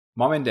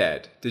Mom and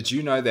Dad, did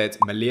you know that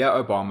Malia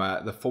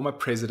Obama, the former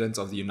president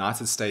of the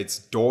United States'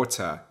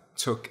 daughter,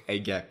 took a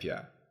gap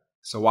year?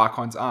 So why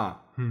can't I?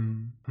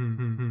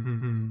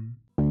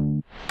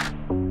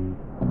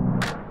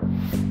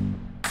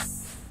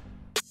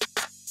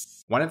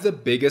 One of the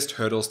biggest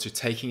hurdles to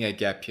taking a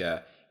gap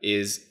year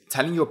is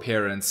telling your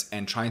parents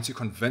and trying to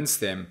convince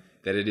them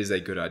that it is a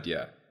good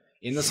idea.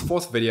 In this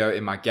fourth video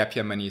in my Gap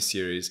Year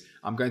mini-series,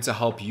 I'm going to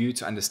help you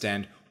to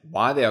understand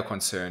why they are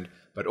concerned,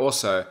 but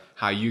also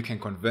how you can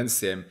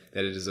convince them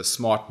that it is a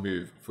smart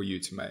move for you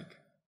to make.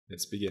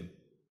 Let's begin.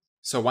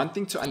 So one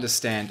thing to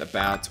understand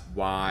about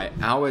why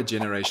our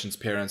generation's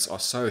parents are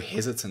so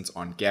hesitant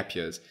on gap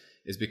years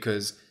is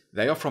because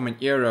they are from an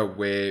era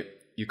where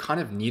you kind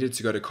of needed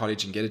to go to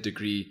college and get a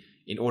degree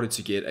in order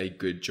to get a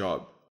good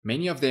job.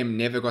 Many of them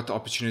never got the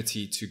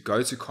opportunity to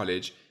go to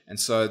college, and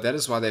so that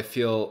is why they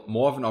feel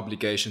more of an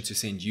obligation to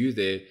send you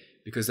there,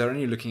 because they're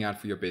only looking out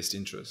for your best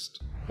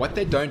interest. What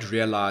they don't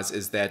realize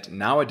is that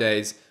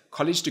nowadays,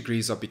 college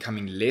degrees are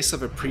becoming less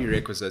of a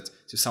prerequisite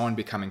to someone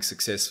becoming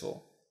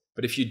successful.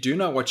 But if you do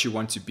know what you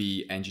want to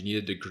be and you need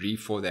a degree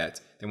for that,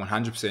 then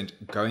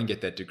 100% go and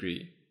get that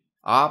degree.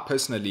 I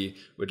personally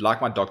would like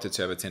my doctor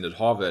to have attended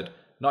Harvard,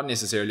 not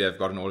necessarily have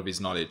gotten all of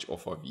his knowledge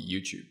off of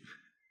YouTube.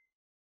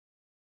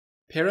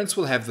 Parents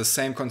will have the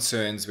same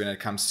concerns when it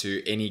comes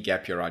to any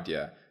gap year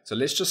idea. So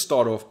let's just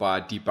start off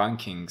by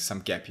debunking some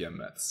gap year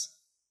myths.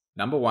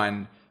 Number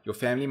one, your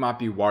family might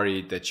be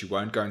worried that you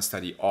won't go and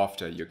study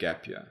after your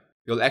gap year.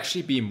 You'll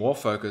actually be more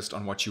focused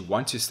on what you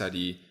want to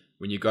study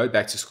when you go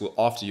back to school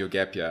after your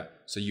gap year,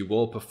 so you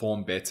will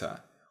perform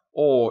better.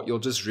 Or you'll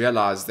just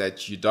realize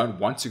that you don't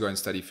want to go and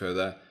study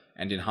further,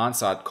 and in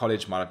hindsight,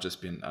 college might have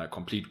just been a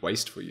complete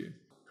waste for you.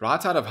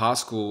 Right out of high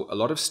school, a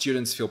lot of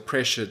students feel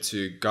pressured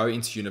to go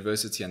into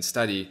university and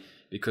study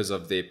because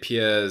of their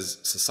peers,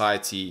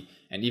 society,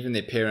 and even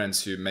their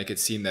parents, who make it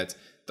seem that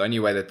the only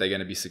way that they're going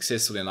to be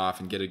successful in life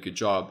and get a good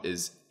job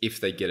is if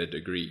they get a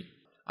degree.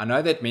 I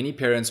know that many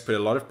parents put a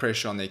lot of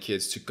pressure on their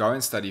kids to go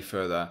and study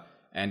further,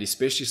 and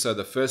especially so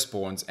the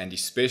firstborns, and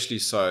especially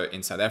so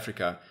in South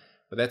Africa,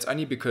 but that's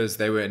only because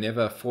they were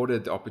never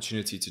afforded the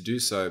opportunity to do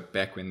so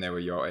back when they were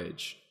your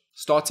age.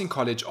 Starting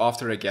college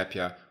after a gap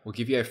year will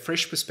give you a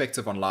fresh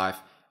perspective on life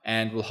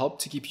and will help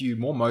to keep you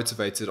more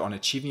motivated on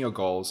achieving your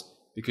goals,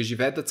 because you've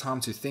had the time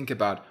to think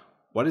about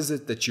what is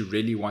it that you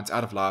really want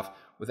out of life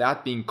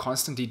without being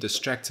constantly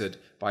distracted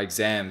by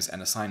exams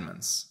and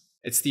assignments.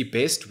 It's the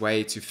best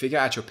way to figure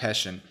out your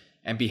passion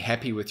and be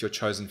happy with your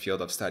chosen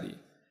field of study.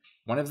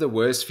 One of the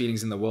worst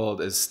feelings in the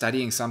world is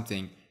studying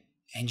something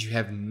and you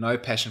have no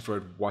passion for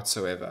it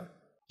whatsoever.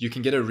 You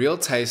can get a real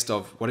taste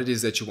of what it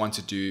is that you want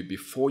to do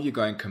before you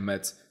go and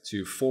commit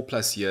to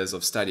 4+ years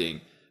of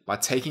studying by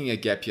taking a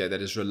gap year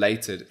that is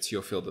related to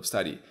your field of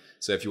study.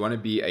 So if you want to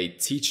be a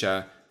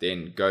teacher,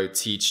 then go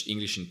teach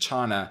English in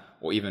China,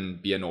 or even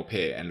be an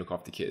aupair and look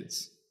after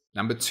kids.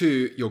 Number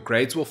two, your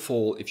grades will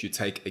fall if you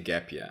take a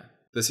gap year.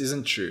 This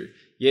isn't true.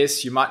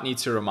 Yes, you might need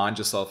to remind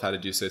yourself how to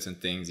do certain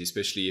things,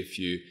 especially if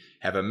you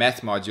have a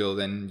math module,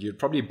 then you'd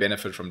probably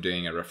benefit from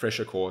doing a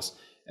refresher course.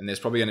 And there's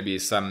probably going to be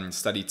some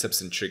study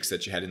tips and tricks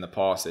that you had in the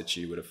past that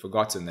you would have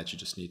forgotten that you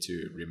just need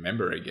to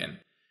remember again.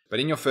 But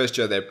in your first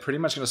year, they're pretty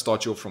much going to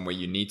start you off from where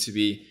you need to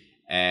be.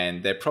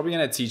 And they're probably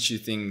going to teach you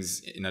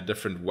things in a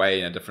different way,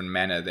 in a different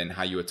manner than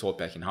how you were taught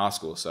back in high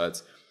school. So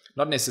it's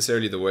not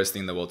necessarily the worst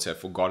thing in the world to have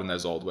forgotten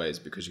those old ways,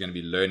 because you're going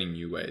to be learning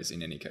new ways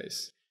in any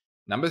case.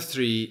 Number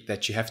three,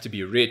 that you have to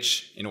be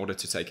rich in order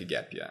to take a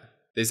gap year.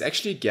 There's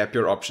actually gap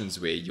year options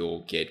where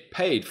you'll get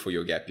paid for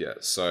your gap year.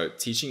 So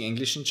teaching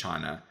English in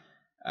China,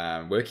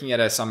 working at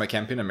a summer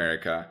camp in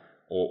America,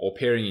 or au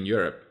pairing in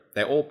Europe,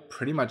 they all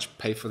pretty much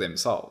pay for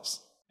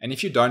themselves. And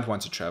if you don't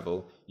want to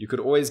travel, you could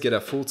always get a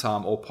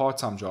full-time or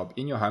part-time job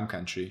in your home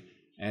country,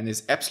 and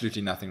there's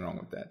absolutely nothing wrong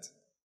with that.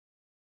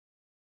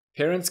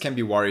 Parents can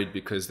be worried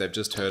because they've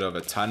just heard of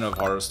a ton of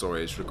horror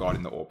stories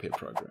regarding the au pair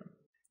program.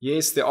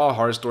 Yes, there are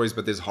horror stories,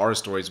 but there's horror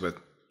stories with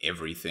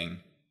everything.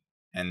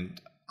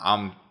 And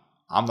I'm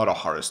not a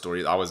horror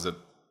story, I was a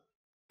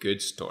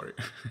good story.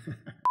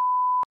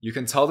 You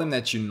can tell them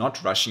that you're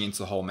not rushing into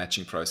the whole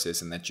matching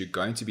process and that you're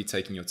going to be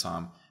taking your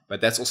time,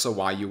 but that's also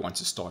why you want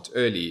to start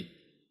early.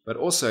 But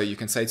also you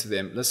can say to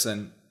them,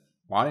 listen,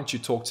 why don't you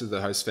talk to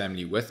the host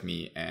family with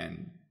me,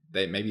 and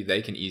maybe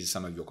they can ease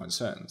some of your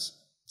concerns.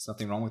 There's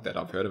nothing wrong with that.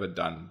 I've heard of it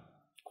done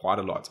quite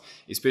a lot,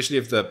 especially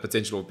if the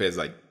potential au pair is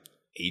like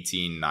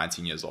 18,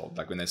 19 years old,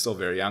 like when they're still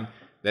very young.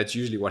 That's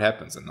usually what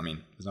happens. And I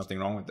mean, there's nothing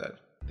wrong with that.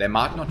 They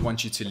might not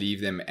want you to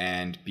leave them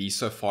and be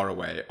so far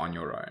away on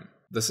your own.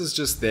 This is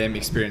just them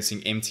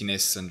experiencing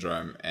emptiness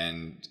syndrome,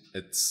 and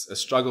it's a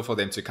struggle for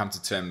them to come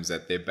to terms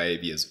that their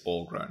baby is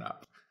all grown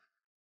up.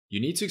 You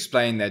need to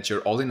explain that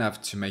you're old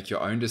enough to make your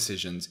own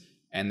decisions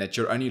and that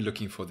you're only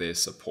looking for their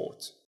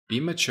support. Be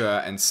mature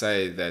and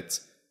say that,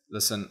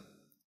 listen,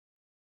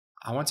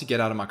 I want to get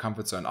out of my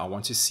comfort zone. I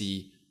want to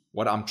see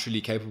what I'm truly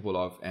capable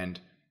of,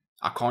 and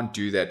I can't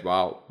do that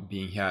while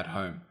being here at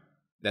home.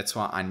 That's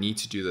why I need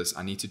to do this.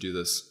 I need to do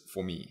this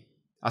for me.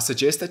 I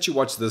suggest that you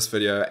watch this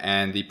video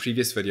and the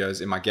previous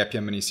videos in my Gap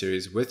Year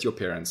mini-series with your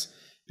parents,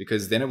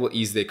 because then it will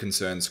ease their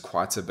concerns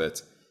quite a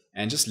bit.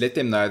 And just let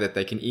them know that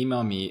they can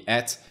email me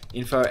at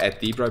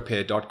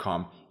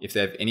info@thebropair.com if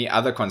they have any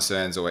other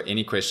concerns or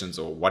any questions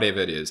or whatever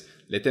it is.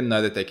 Let them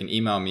know that they can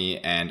email me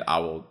and I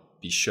will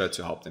be sure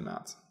to help them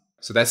out.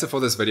 So that's it for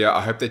this video.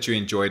 I hope that you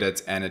enjoyed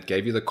it and it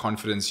gave you the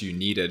confidence you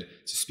needed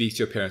to speak to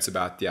your parents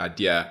about the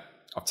idea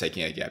of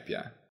taking a gap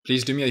year.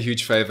 Please do me a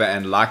huge favor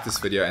and like this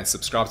video and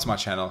subscribe to my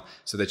channel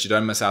so that you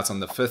don't miss out on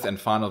the 5th and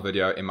final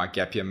video in my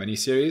Gap Year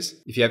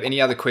mini-series. If you have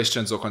any other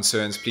questions or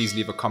concerns, please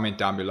leave a comment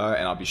down below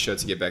and I'll be sure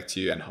to get back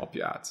to you and help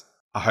you out.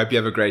 I hope you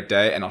have a great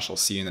day and I shall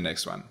see you in the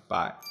next one.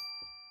 Bye.